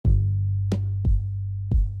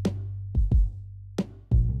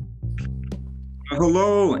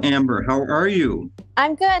Hello, Amber. How are you?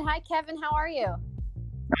 I'm good. Hi, Kevin. How are you?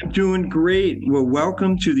 I'm doing great. Well,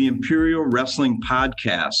 welcome to the Imperial Wrestling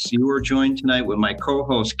Podcast. You are joined tonight with my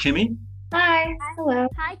co-host, Kimmy. Hi. Hello.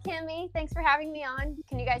 Hi, Kimmy. Thanks for having me on.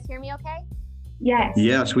 Can you guys hear me okay? Yes.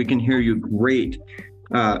 Yes, we can hear you great.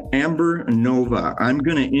 Amber Nova, I'm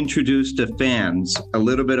going to introduce to fans a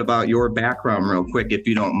little bit about your background real quick, if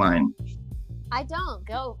you don't mind. I don't.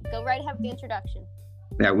 Go right ahead with the introduction.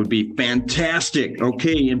 That would be fantastic.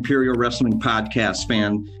 Okay, Imperial Wrestling Podcast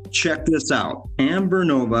fan, check this out. Amber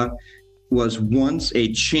Nova was once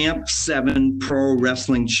a Champ 7 Pro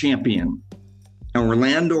Wrestling Champion, an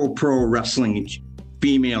Orlando Pro Wrestling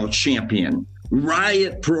Female Champion,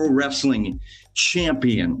 Riot Pro Wrestling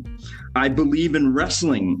Champion. I Believe in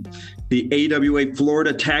Wrestling, the AWA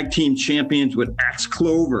Florida Tag Team Champions with Axe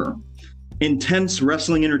Clover, Intense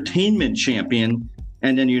Wrestling Entertainment Champion,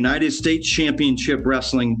 and then United States Championship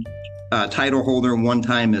Wrestling title holder one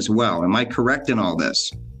time as well. Am I correct in all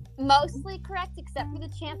this? Mostly correct, except for the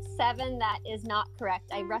Champ 7. That is not correct.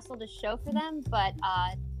 I wrestled a show for them, but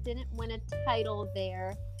didn't win a title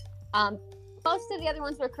there. Most of the other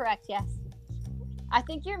ones were correct, yes. I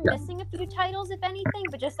think you're missing a few titles, if anything,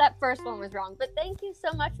 but just that first one was wrong. But thank you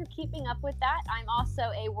so much for keeping up with that. I'm also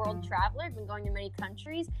a world traveler. I've been going to many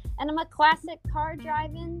countries, and I'm a classic car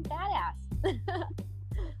driving badass.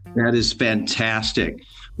 That is fantastic.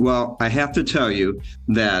 Well, I have to tell you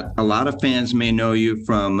that a lot of fans may know you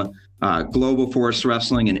from Global Force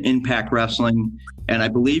Wrestling and Impact Wrestling, and I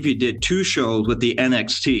believe you did 2 shows with the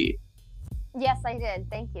NXT. Yes, I did.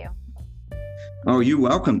 Thank you. Oh, you're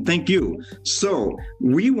welcome. Thank you. So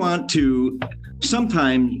we want to,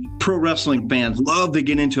 sometimes pro wrestling fans love to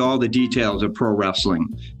get into all the details of pro wrestling.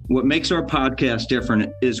 What makes our podcast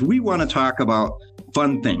different is we want to talk about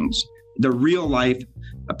fun things, the real life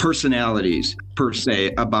personalities, per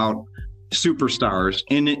se, about superstars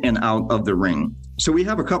in and out of the ring. So we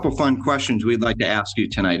have a couple fun questions we'd like to ask you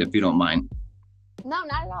tonight, if you don't mind. No,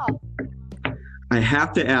 not at all. I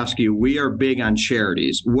have to ask you, we are big on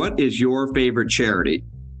charities. What is your favorite charity?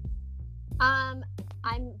 I'm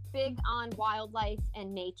big on wildlife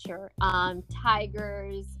and nature.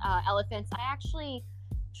 Tigers, elephants. I actually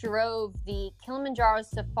drove the Kilimanjaro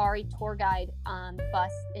Safari tour guide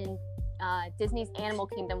bus in Disney's Animal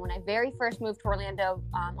Kingdom when I very first moved to Orlando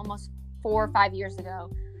almost 4 or 5 years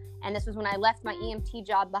ago. And this was when I left my EMT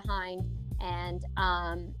job behind, and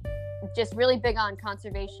just really big on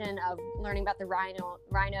conservation of learning about the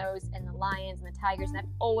rhinos and the lions and the tigers. And I've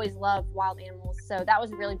always loved wild animals. So that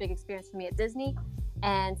was a really big experience for me at Disney.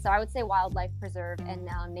 And so I would say wildlife preserve and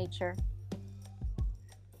nature.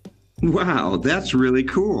 Wow, that's really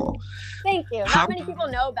cool. Thank you. Not many people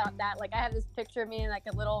know about that. Like, I have this picture of me in like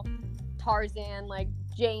a little Tarzan, like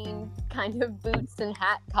Jane kind of boots and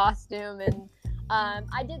hat costume. And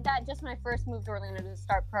I did that just when I first moved to Orlando to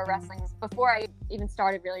start pro wrestling, before I even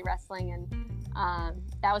started really wrestling. And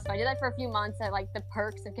that was fun. I did that for a few months. I liked the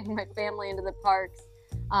perks of getting my family into the parks.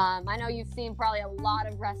 I know you've seen probably a lot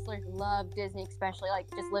of wrestlers love Disney, especially like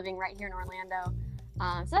just living right here in Orlando.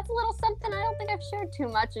 So that's a little something I don't think I've shared too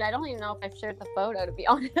much, and I don't even know if I've shared the photo, to be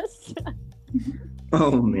honest.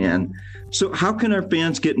 Oh, man. So how can our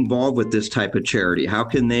fans get involved with this type of charity? How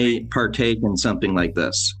can they partake in something like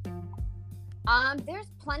this? There's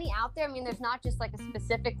plenty out there. I mean, there's not just like a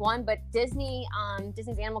specific one, but Disney's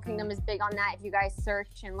Animal Kingdom is big on that. If you guys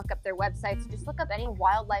search and look up their websites, just look up any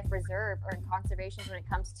wildlife reserve or in conservation when it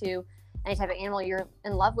comes to any type of animal you're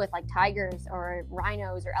in love with, like tigers or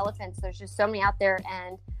rhinos or elephants. There's just so many out there.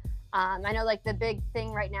 And I know like the big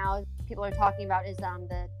thing right now people are talking about is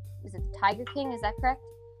is it the Tiger King? Is that correct?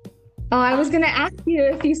 Oh, I was going to ask you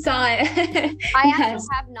if you saw it. I actually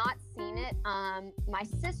have not seen it. My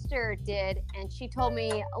sister did, and she told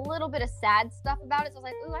me a little bit of sad stuff about it. So I was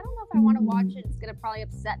like, ooh, I don't know if I want to watch it. It's going to probably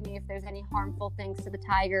upset me if there's any harmful things to the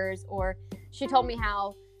tigers. Or she told me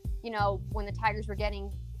how, when the tigers were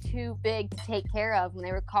getting too big to take care of, when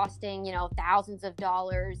they were costing, thousands of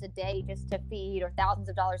dollars a day just to feed, or thousands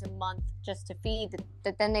of dollars a month just to feed,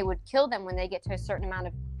 that then they would kill them when they get to a certain amount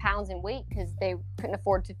of pounds in weight because they couldn't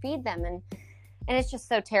afford to feed them. And it's just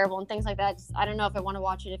so terrible, and things like that. I don't know if I want to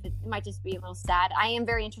watch it. If it might just be a little sad. I am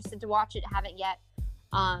very interested to watch it. Haven't yet.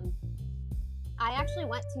 I actually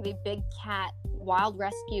went to a big cat wild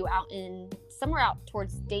rescue somewhere out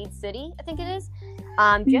towards Dade City, I think it is.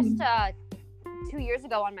 Just 2 years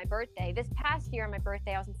ago on my birthday. This past year on my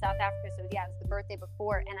birthday, I was in South Africa, so yeah, it was the birthday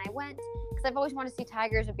before, and I went because I've always wanted to see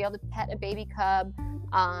tigers and be able to pet a baby cub,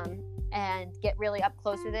 and get really up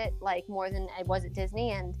close with it, like more than I was at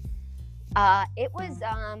Disney. And it was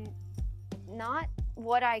not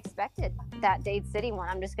what I expected, that Dade City one.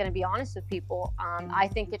 I'm just going to be honest with people. I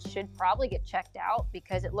think it should probably get checked out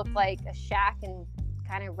because it looked like a shack and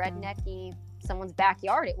kind of rednecky someone's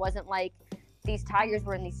backyard. It wasn't like these tigers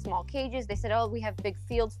were in these small cages. They said, oh, we have big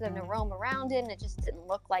fields for them to roam around in. It just didn't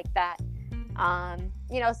look like that.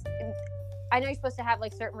 You know, I know you're supposed to have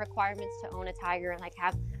like certain requirements to own a tiger and like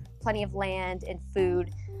have plenty of land and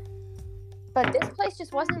food, but this place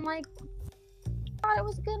just wasn't like I thought it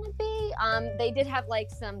was gonna be. They did have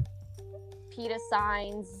like some PETA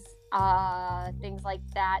signs, things like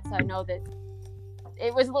that, so I know that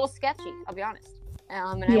it was a little sketchy, I'll be honest.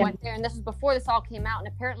 And I went there, and this was before this all came out, and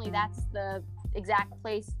apparently that's the exact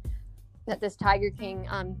place that this Tiger King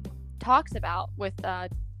talks about with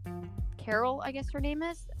Carol, I guess her name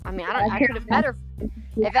is. I mean, I could have met her.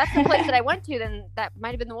 If that's the place that I went to, then that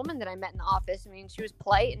might have been the woman that I met in the office. I mean, she was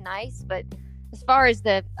polite and nice, but as far as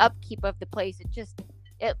the upkeep of the place,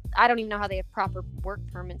 I don't even know how they have proper work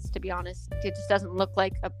permits, to be honest. It just doesn't look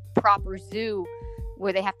like a proper zoo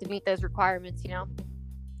where they have to meet those requirements, you know?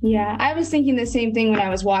 Yeah, I was thinking the same thing when I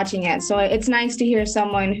was watching it. So it's nice to hear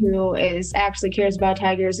someone who actually cares about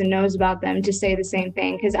tigers and knows about them to say the same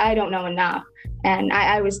thing, because I don't know enough. And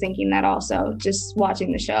I was thinking that also, just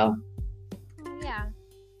watching the show. Yeah.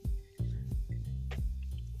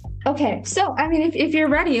 Okay, so I mean, if you're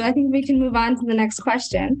ready, I think we can move on to the next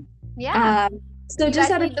question. Yeah. So you just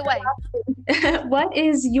guys out of lead the way. what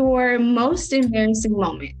is your most embarrassing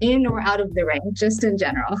moment in or out of the ring, just in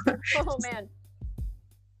general? Oh man.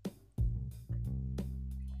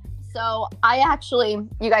 So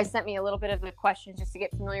you guys sent me a little bit of the questions just to get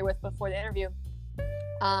familiar with before the interview.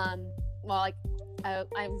 I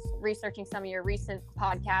was researching some of your recent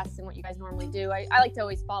podcasts and what you guys normally do. I like to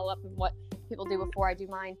always follow up on what people do before I do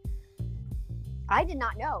mine. I did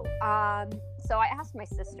not know. So I asked my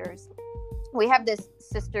sisters. We have this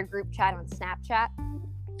sister group chat on Snapchat,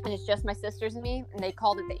 and it's just my sisters and me, and they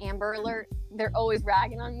called it the Amber Alert. They're always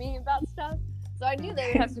ragging on me about stuff. So I knew they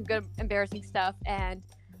would have some good embarrassing stuff, and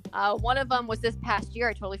one of them was this past year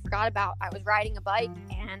I totally forgot about. I was riding a bike,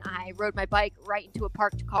 and I rode my bike right into a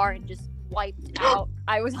parked car and just wiped out.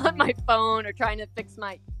 I was on my phone or trying to fix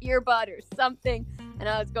my earbud or something, and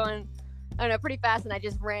I was going, I don't know, pretty fast, and I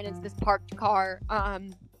just ran into this parked car.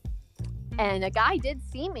 And a guy did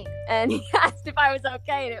see me, and he asked if I was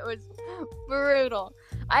okay, and it was brutal.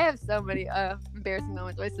 I have so many embarrassing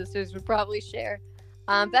moments my sisters would probably share.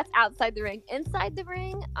 That's outside the ring. Inside the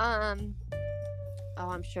ring, I'm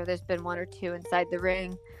sure there's been one or two inside the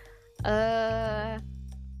ring. I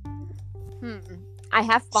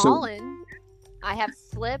have fallen. I have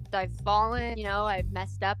slipped. I've fallen. You know, I've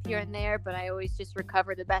messed up here and there, but I always just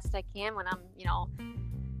recover the best I can when I'm, you know,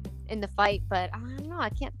 in the fight. But I don't know. I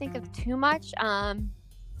can't think of too much.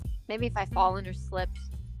 Maybe if I've fallen or slipped,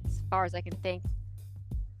 as far as I can think.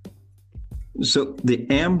 So the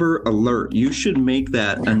Amber Alert, you should make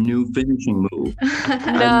that a new finishing move. No,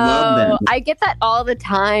 I love that. I get that all the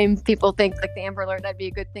time. People think like the Amber Alert, that'd be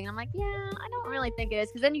a good thing. I'm like, yeah, I don't really think it is,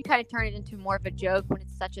 because then you kind of turn it into more of a joke when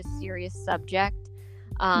it's such a serious subject.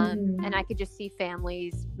 And I could just see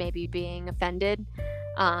families maybe being offended.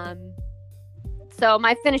 So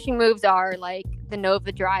my finishing moves are like the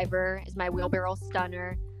Nova Driver is my wheelbarrow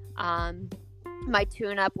stunner. My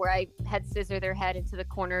tune-up where I head scissor their head into the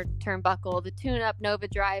corner turnbuckle, the tune-up Nova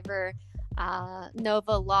Driver,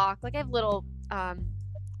 Nova Lock. Like I have little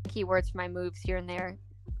keywords for my moves here and there.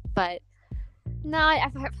 But no,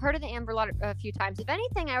 I've heard of the Amber Alert a few times. If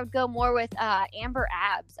anything, I would go more with Amber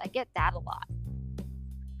Abs. I get that a lot.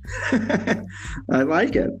 I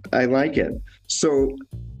like it. So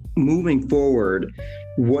moving forward,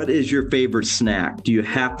 what is your favorite snack? Do you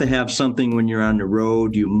have to have something when you're on the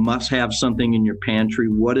road? You must have something in your pantry.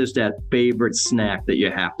 What is that favorite snack that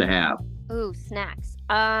you have to have? Ooh, snacks.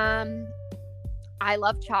 I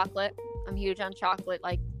love chocolate. I'm huge on chocolate,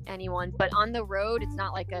 like anyone. But on the road, it's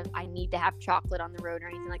not like I need to have chocolate on the road or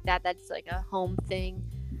anything like that. That's like a home thing.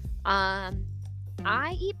 I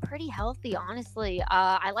eat pretty healthy, honestly.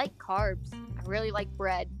 I like carbs. I really like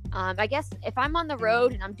bread. I guess if I'm on the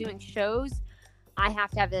road and I'm doing shows, I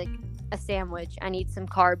have to have like a sandwich. I need some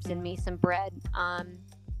carbs in me, some bread.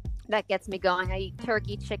 That gets me going. I eat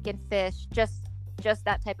turkey, chicken, fish, just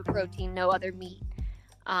that type of protein, no other meat.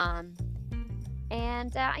 And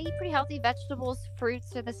I eat pretty healthy. Vegetables,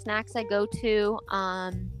 fruits are the snacks I go to.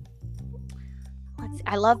 I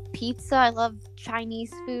love pizza. I love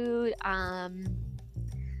Chinese food. I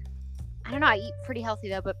don't know. I eat pretty healthy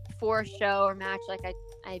though, but before a show or match, like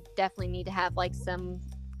I definitely need to have like some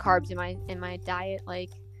carbs in my diet. Like,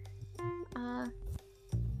 I'm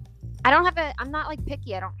not like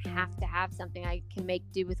picky. I don't have to have something. I can make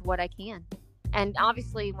do with what I can. And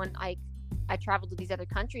obviously when I traveled to these other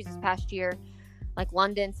countries this past year, like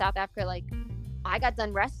London, South Africa, like I got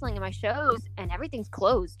done wrestling in my shows and everything's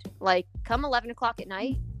closed. Like come 11 o'clock at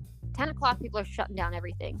night, 10 o'clock, people are shutting down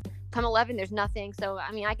everything. Come 11, there's nothing. So,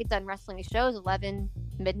 I mean, I get done wrestling these shows 11,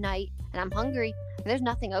 midnight, and I'm hungry and there's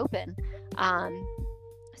nothing open.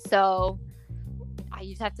 So I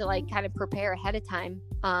just have to like kind of prepare ahead of time,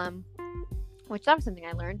 which that was something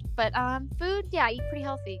I learned. But food, yeah, I eat pretty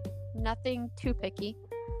healthy. Nothing too picky.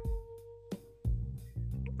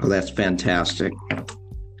 Well, that's fantastic.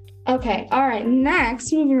 Okay, all right.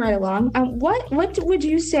 Next, moving right along. What would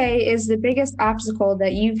you say is the biggest obstacle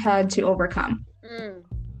that you've had to overcome?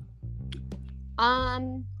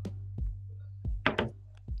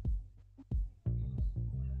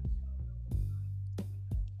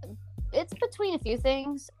 It's between a few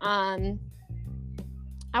things. I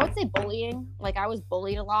would say bullying. Like I was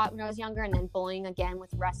bullied a lot when I was younger, and then bullying again with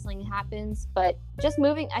wrestling happens. But just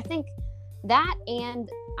moving, I think that, and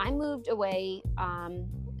I moved away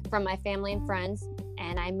from my family and friends,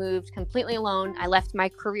 and I moved completely alone. I left my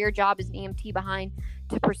career job as an EMT behind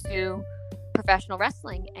to pursue professional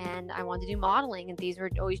wrestling, and I wanted to do modeling, and these were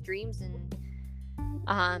always dreams and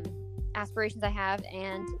aspirations I have.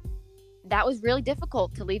 And that was really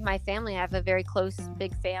difficult to leave my family. I have a very close,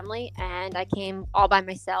 big family, and I came all by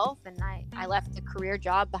myself, and I left a career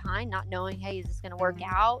job behind, not knowing, hey, is this going to work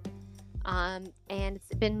out? And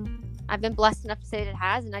I've been blessed enough to say that it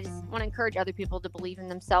has, and I just want to encourage other people to believe in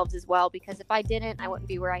themselves as well, because if I didn't, I wouldn't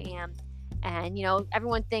be where I am. And, you know,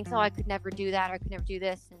 everyone thinks, oh, I could never do that, or I could never do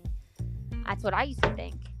this, and that's what I used to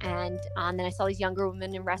think. And then I saw these younger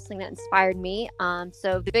women in wrestling that inspired me.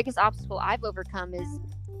 So the biggest obstacle I've overcome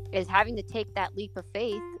is having to take that leap of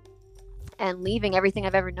faith and leaving everything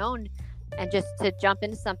I've ever known and just to jump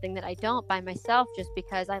into something that I don't by myself, just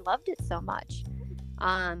because I loved it so much.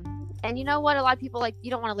 And you know what? A lot of people, like, you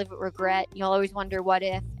don't want to live with regret. You'll always wonder what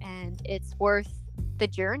if, and it's worth the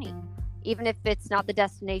journey. Even if it's not the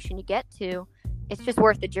destination you get to, it's just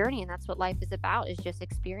worth the journey. And that's what life is about, is just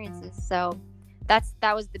experiences. So that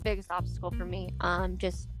was the biggest obstacle for me.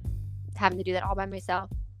 Just having to do that all by myself.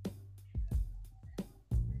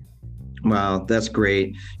 Wow, that's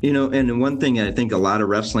great. You know, and one thing I think a lot of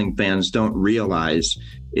wrestling fans don't realize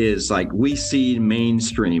is, like, we see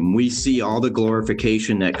mainstream, we see all the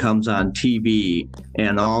glorification that comes on TV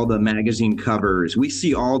and all the magazine covers. We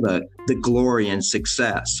see all the glory and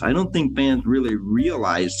success. I don't think fans really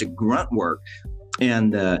realize the grunt work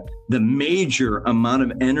and the major amount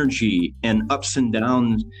of energy and ups and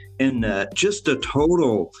downs and just the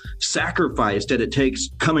total sacrifice that it takes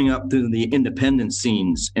coming up through the independent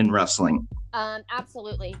scenes in wrestling.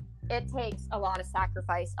 Absolutely. It takes a lot of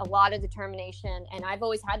sacrifice, a lot of determination, and I've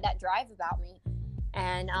always had that drive about me.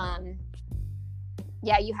 And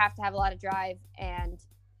yeah, you have to have a lot of drive, and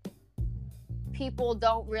people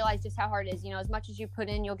don't realize just how hard it is. You know, as much as you put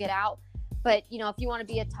in, you'll get out. But, you know, if you want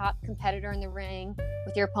to be a top competitor in the ring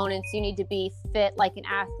with your opponents, you need to be fit like an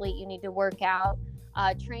athlete. You need to work out.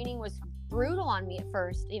 Training was brutal on me at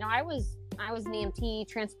first. You know, I was an EMT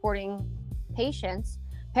transporting patients,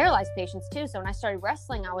 paralyzed patients too. So when I started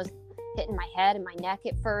wrestling, I was hitting my head and my neck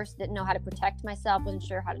at first, didn't know how to protect myself, wasn't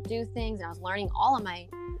sure how to do things. And I was learning all on my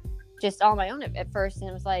own at first. And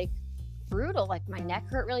it was like brutal. Like my neck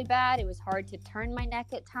hurt really bad. It was hard to turn my neck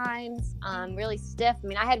at times, really stiff. I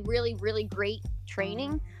mean, I had really, really great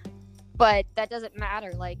training, but that doesn't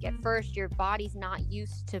matter. Like at first your body's not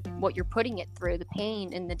used to what you're putting it through, the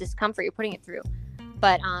pain and the discomfort you're putting it through.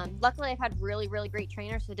 But luckily I've had really, really great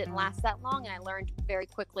trainers, so it didn't last that long. And I learned very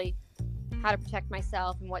quickly how to protect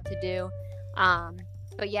myself and what to do.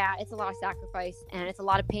 But yeah, it's a lot of sacrifice and it's a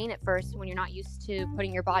lot of pain at first when you're not used to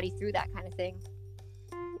putting your body through that kind of thing.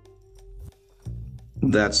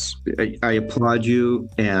 I applaud you,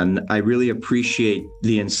 and I really appreciate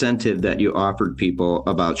the incentive that you offered people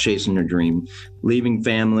about chasing their dream, leaving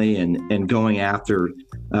family and going after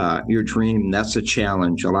your dream. That's a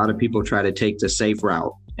challenge. A lot of people try to take the safe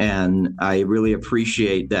route, and I really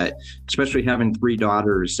appreciate that, especially having 3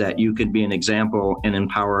 daughters, that you could be an example and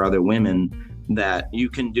empower other women that you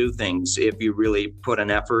can do things if you really put an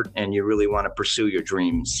effort and you really want to pursue your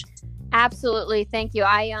dreams. Absolutely. Thank you.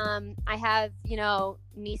 I have, you know,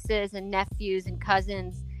 nieces and nephews and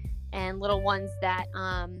cousins and little ones that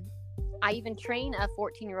I even train a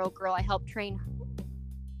 14-year-old girl. I help train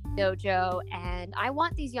dojo, and I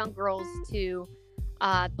want these young girls to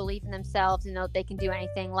believe in themselves and know that they can do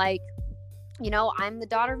anything. Like, you know, I'm the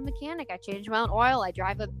daughter of a mechanic. I change my own oil. I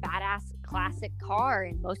drive a badass classic car,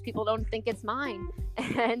 and most people don't think it's mine.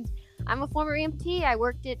 And I'm a former EMT. I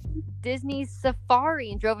worked at Disney's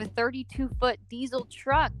Safari and drove a 32-foot diesel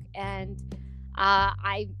truck. And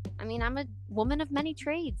I mean, I'm a woman of many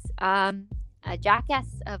trades. A jackass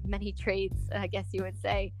of many trades, I guess you would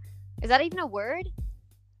say. Is that even a word?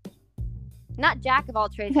 Not jack of all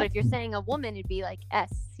trades, but if you're saying a woman, it'd be like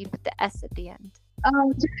S. You put the S at the end.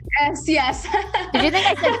 Yes. Did you think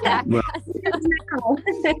I said jackass?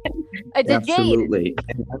 It's a Absolutely.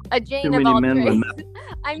 Jane. A Jane Too of many all men with trades.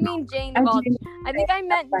 I mean Jane of all. I think I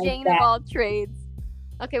meant Jane of all trades.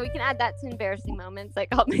 Okay, we can add that to embarrassing moments. I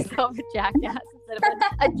called myself a jackass instead of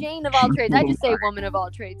a Jane of all trades. I just say woman of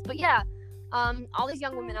all trades. But yeah, all these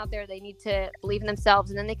young women out there, they need to believe in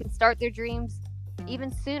themselves, and then they can start their dreams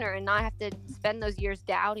even sooner and not have to spend those years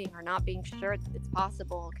doubting or not being sure that it's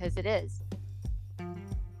possible, because it is.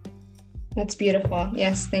 That's beautiful.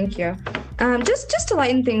 Yes, thank you. Just to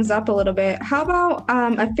lighten things up a little bit, how about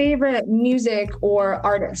a favorite music or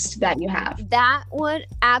artist that you have? That would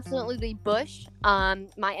absolutely be Bush.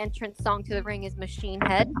 My entrance song to the ring is Machine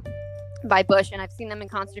Head by Bush, and I've seen them in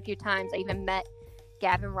concert a few times. I even met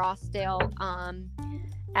Gavin Rossdale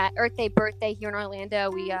at Earth Day Birthday here in Orlando.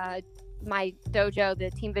 We my dojo,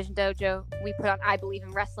 the Team Vision Dojo, we put on I Believe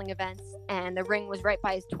in Wrestling events, and the ring was right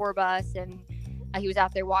by his tour bus, and he was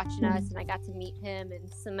out there watching us, and I got to meet him and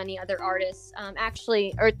so many other artists.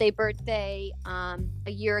 Actually, Earth Day Birthday a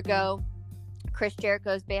year ago, Chris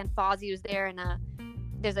Jericho's band Fozzy was there, and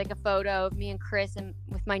there's like a photo of me and Chris and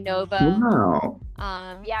with my Nova. Wow.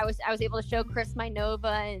 Yeah, I was able to show Chris my Nova,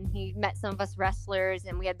 and he met some of us wrestlers,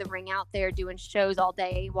 and we had the ring out there doing shows all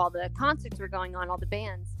day while the concerts were going on, all the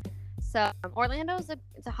bands. So Orlando's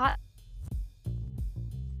it's a hot.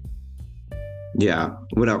 Yeah,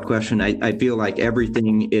 without question. I feel like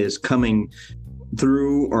everything is coming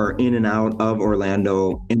through or in and out of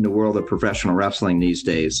Orlando in the world of professional wrestling these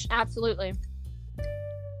days. Absolutely.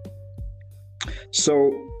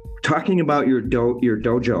 So talking about your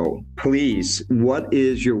dojo, please, what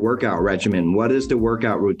is your workout regimen? What is the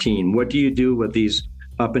workout routine? What do you do with these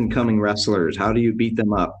up and coming wrestlers? How do you beat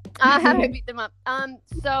them up? How do I beat them up?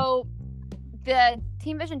 So the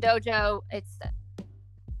Team Vision Dojo,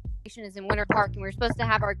 is in Winter Park, and we were supposed to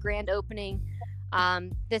have our grand opening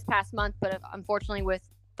this past month, but unfortunately with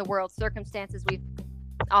the world circumstances, we've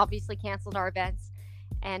obviously canceled our events,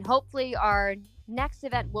 and hopefully our next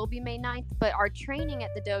event will be May 9th. But our training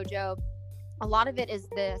at the dojo, a lot of it is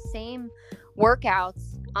the same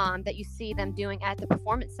workouts that you see them doing at the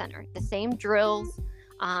Performance Center, the same drills.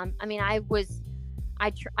 I mean, I was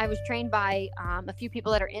trained by a few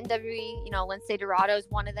people that are in WWE. You know, Lindsay Dorado is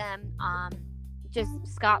one of them. Just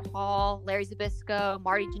Scott Hall, Larry Zbyszko,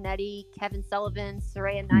 Marty Jannetty, Kevin Sullivan,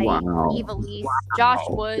 Saraya Knight, Wow. Eva Lise, Josh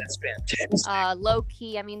Woods, That's fantastic. Low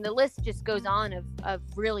Key. I mean, the list just goes on of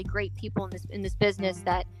really great people in this business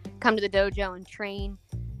that come to the dojo and train,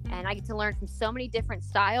 and I get to learn from so many different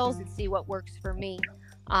styles and see what works for me.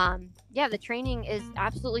 Yeah, the training is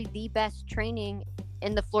absolutely the best training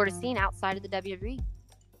in the Florida scene outside of the WWE.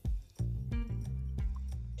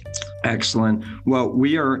 Excellent. Well,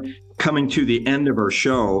 we are coming to the end of our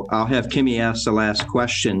show. I'll have Kimmy ask the last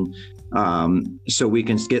question so we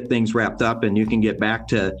can get things wrapped up and you can get back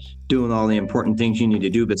to doing all the important things you need to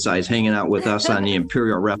do besides hanging out with us on the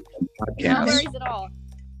Imperial Wrestling No Podcast. worries at all.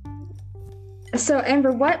 So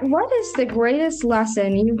Amber, what is the greatest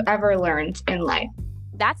lesson you've ever learned in life?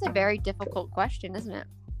 That's a very difficult question, isn't it?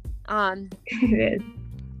 It is.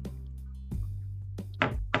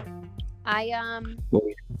 Well,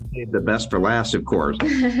 we saved the best for last, of course.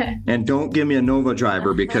 And don't give me a Nova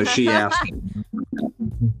driver because she asked.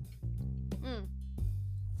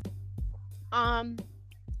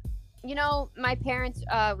 You know, my parents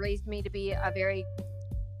raised me to be a very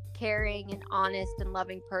caring and honest and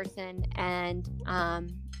loving person, and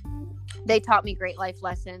they taught me great life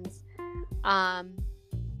lessons. My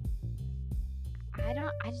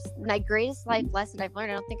greatest life lesson I've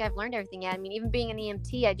learned, I don't think I've learned everything yet. I mean, even being an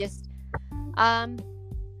EMT,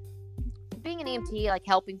 being an EMT, like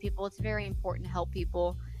helping people, it's very important to help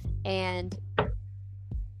people. And,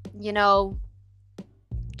 you know,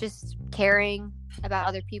 just caring about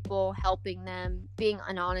other people, helping them, being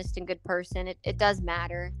an honest and good person, it does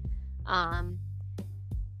matter. I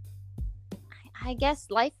guess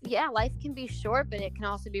life can be short, but it can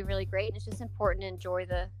also be really great. And it's just important to enjoy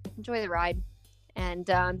the ride, and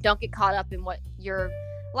don't get caught up in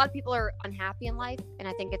a lot of people are unhappy in life, and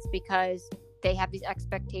I think it's because they have these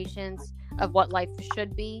expectations of what life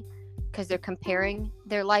should be, because they're comparing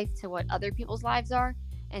their life to what other people's lives are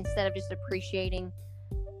instead of just appreciating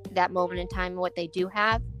that moment in time and what they do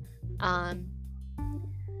have. I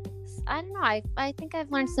don't know. I think I've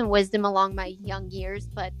learned some wisdom along my young years,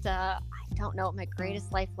 but I don't know what my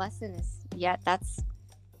greatest life lesson is yet. That's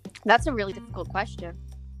a really difficult question.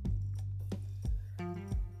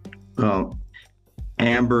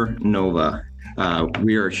 Amber Nova,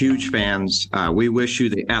 we are huge fans. We wish you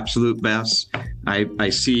the absolute best. I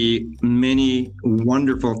see many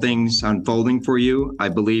wonderful things unfolding for you. I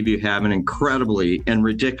believe you have an incredibly and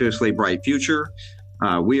ridiculously bright future.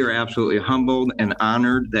 We are absolutely humbled and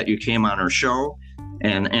honored that you came on our show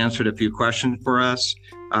and answered a few questions for us.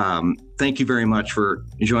 Thank you very much for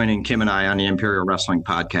joining Kim and I on the Imperial Wrestling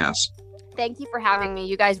Podcast. Thank you for having me.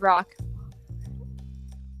 You guys rock.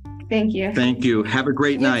 Thank you. Thank you. Have a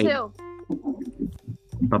great night. You too.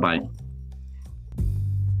 Bye-bye.